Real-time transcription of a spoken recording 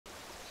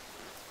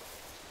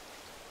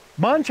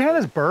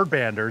Montana's bird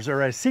banders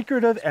are a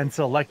secretive and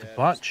select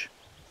bunch.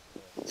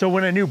 So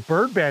when a new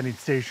bird banding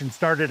station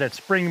started at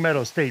Spring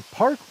Meadow State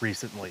Park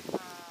recently,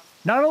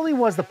 not only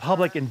was the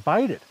public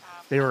invited,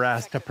 they were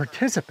asked to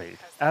participate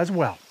as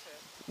well.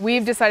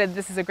 We've decided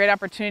this is a great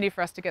opportunity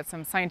for us to get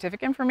some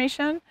scientific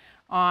information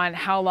on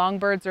how long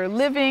birds are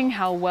living,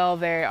 how well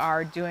they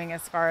are doing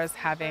as far as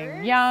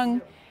having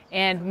young,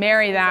 and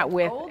marry that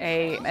with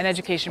an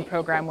education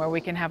program where we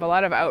can have a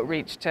lot of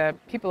outreach to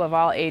people of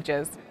all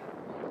ages.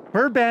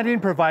 Bird banding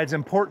provides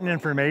important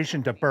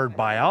information to bird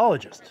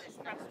biologists,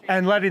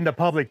 and letting the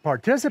public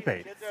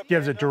participate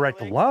gives a direct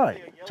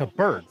line to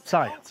bird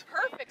science.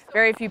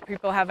 Very few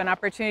people have an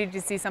opportunity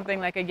to see something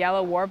like a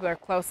yellow warbler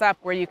close up,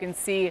 where you can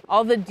see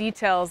all the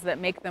details that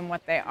make them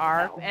what they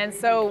are. And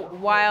so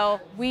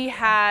while we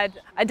had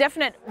a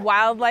definite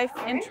wildlife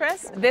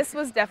interest, this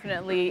was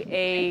definitely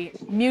a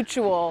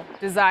mutual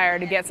desire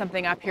to get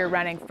something up here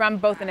running from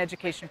both an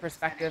education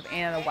perspective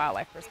and a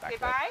wildlife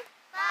perspective.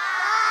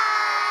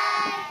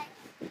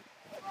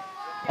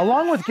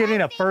 Along with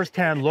getting a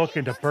first-hand look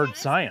into bird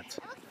science,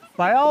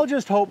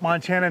 biologists hope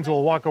Montanans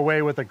will walk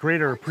away with a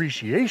greater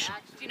appreciation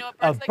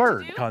of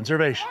bird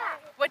conservation.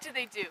 What do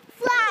they do?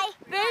 Fly.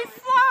 They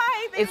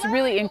fly. It's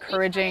really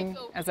encouraging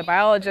as a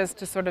biologist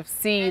to sort of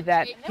see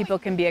that people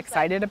can be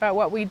excited about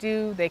what we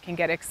do, they can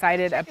get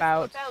excited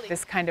about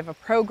this kind of a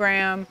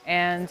program,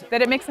 and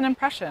that it makes an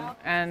impression,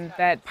 and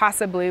that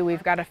possibly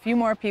we've got a few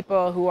more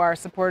people who are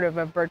supportive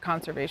of bird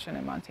conservation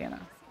in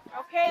Montana.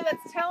 Okay,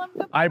 let's tell them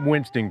goodbye. I'm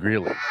Winston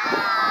Greeley.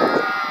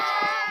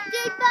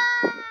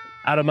 Goodbye.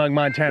 Out among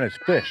Montana's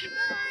fish,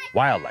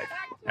 wildlife,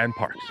 and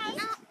parks.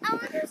 I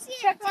want to see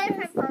a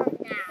different bird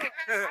now.